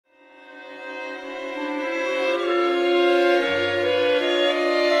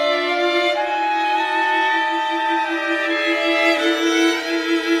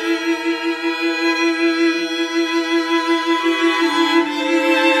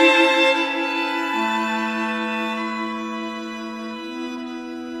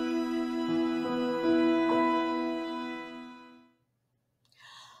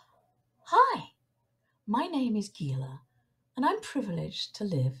is Gila, and I'm privileged to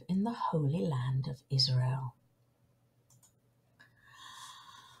live in the Holy Land of Israel.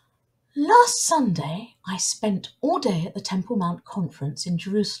 Last Sunday, I spent all day at the Temple Mount Conference in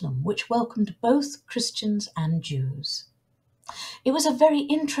Jerusalem, which welcomed both Christians and Jews. It was a very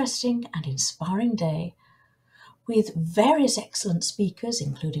interesting and inspiring day, with various excellent speakers,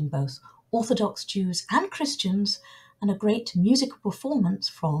 including both Orthodox Jews and Christians, and a great musical performance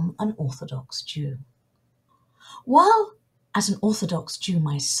from an Orthodox Jew. While, as an Orthodox Jew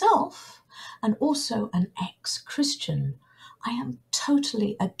myself, and also an ex-Christian, I am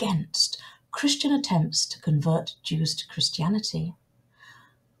totally against Christian attempts to convert Jews to Christianity.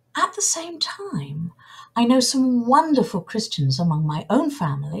 At the same time, I know some wonderful Christians among my own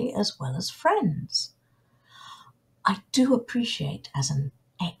family as well as friends. I do appreciate, as an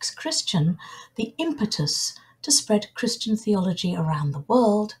ex-Christian, the impetus to spread Christian theology around the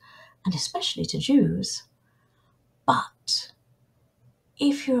world, and especially to Jews. But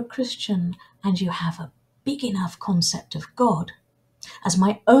if you're a Christian and you have a big enough concept of God, as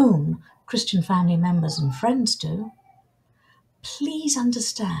my own Christian family members and friends do, please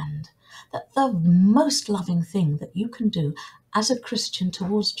understand that the most loving thing that you can do as a Christian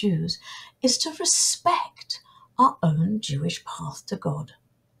towards Jews is to respect our own Jewish path to God,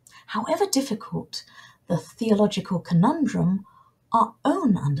 however difficult the theological conundrum our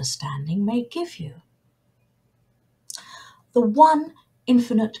own understanding may give you. The one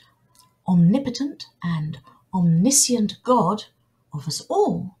infinite, omnipotent and omniscient God of us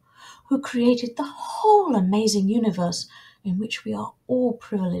all, who created the whole amazing universe in which we are all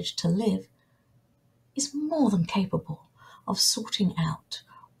privileged to live, is more than capable of sorting out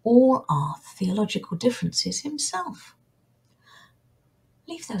all our theological differences himself.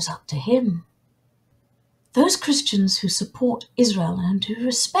 Leave those up to him. Those Christians who support Israel and who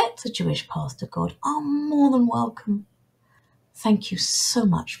respect the Jewish path to God are more than welcome. Thank you so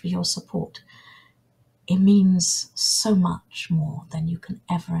much for your support. It means so much more than you can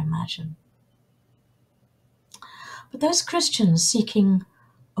ever imagine. But those Christians seeking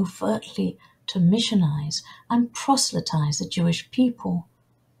overtly to missionize and proselytize the Jewish people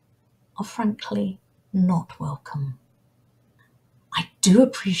are frankly not welcome. I do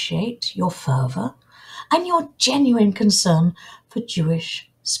appreciate your fervour and your genuine concern for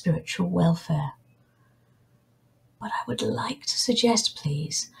Jewish spiritual welfare. But I would like to suggest,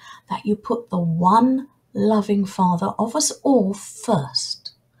 please, that you put the one loving Father of us all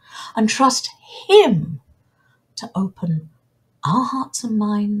first and trust him to open our hearts and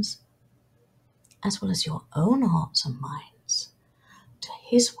minds, as well as your own hearts and minds, to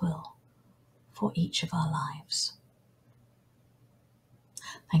his will for each of our lives.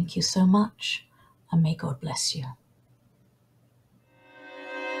 Thank you so much, and may God bless you.